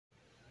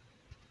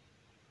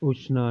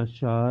Ushna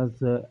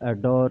Shah's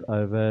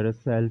adore-ever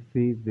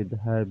selfie with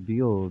her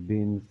beau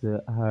being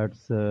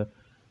Heart's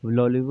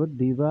Bollywood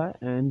diva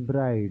and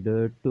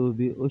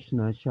bride-to-be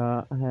Ushna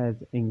Shah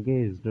has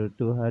engaged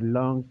to her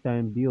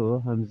long-time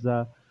beau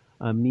Hamza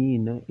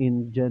Amin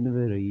in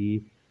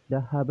January.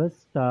 The Habas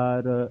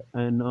star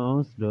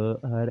announced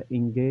her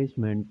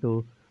engagement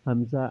to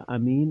Hamza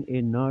Amin,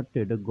 a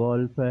noted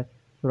golfer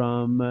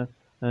from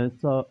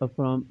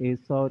from a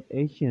South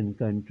Asian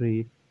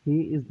country.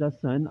 He is the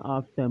son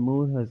of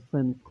Taimur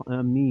Hassan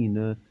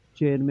Amin,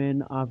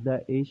 chairman of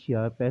the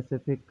Asia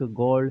Pacific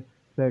Golf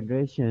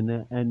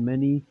Federation, and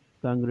many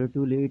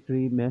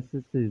congratulatory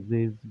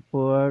messages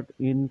poured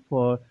in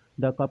for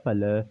the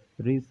couple.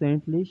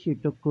 Recently, she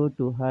took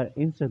to her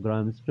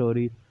Instagram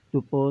story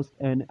to post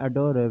an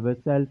adorable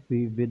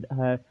selfie with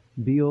her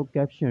bio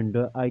captioned,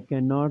 "I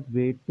cannot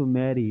wait to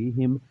marry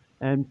him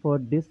and for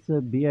this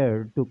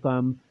beard to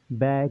come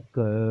back."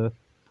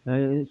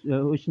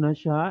 Ushna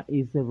Shah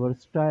is a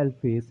versatile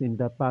face in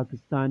the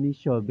Pakistani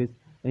showbiz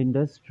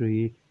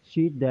industry.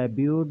 She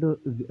debuted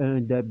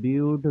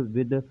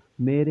with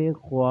Mere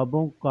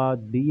Khwabon Ka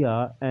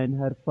Diya and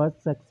her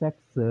first success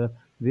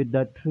with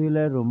the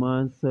thriller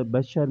romance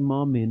Bashar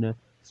Momin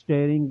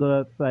starring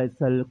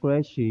Faisal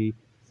Qureshi.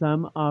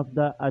 Some of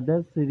the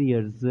other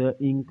serials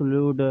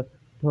include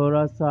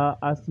Thora Sa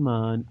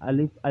Asman,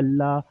 Alif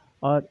Allah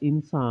or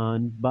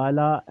Insan,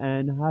 Bala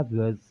and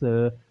Hafiz.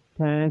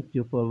 Thank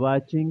you for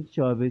watching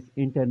Showbiz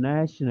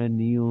International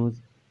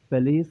News.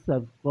 Please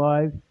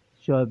subscribe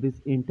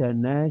Showbiz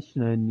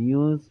International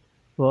News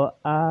for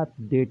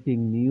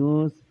updating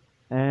news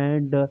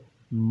and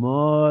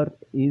more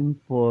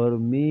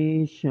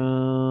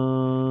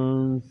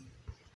information.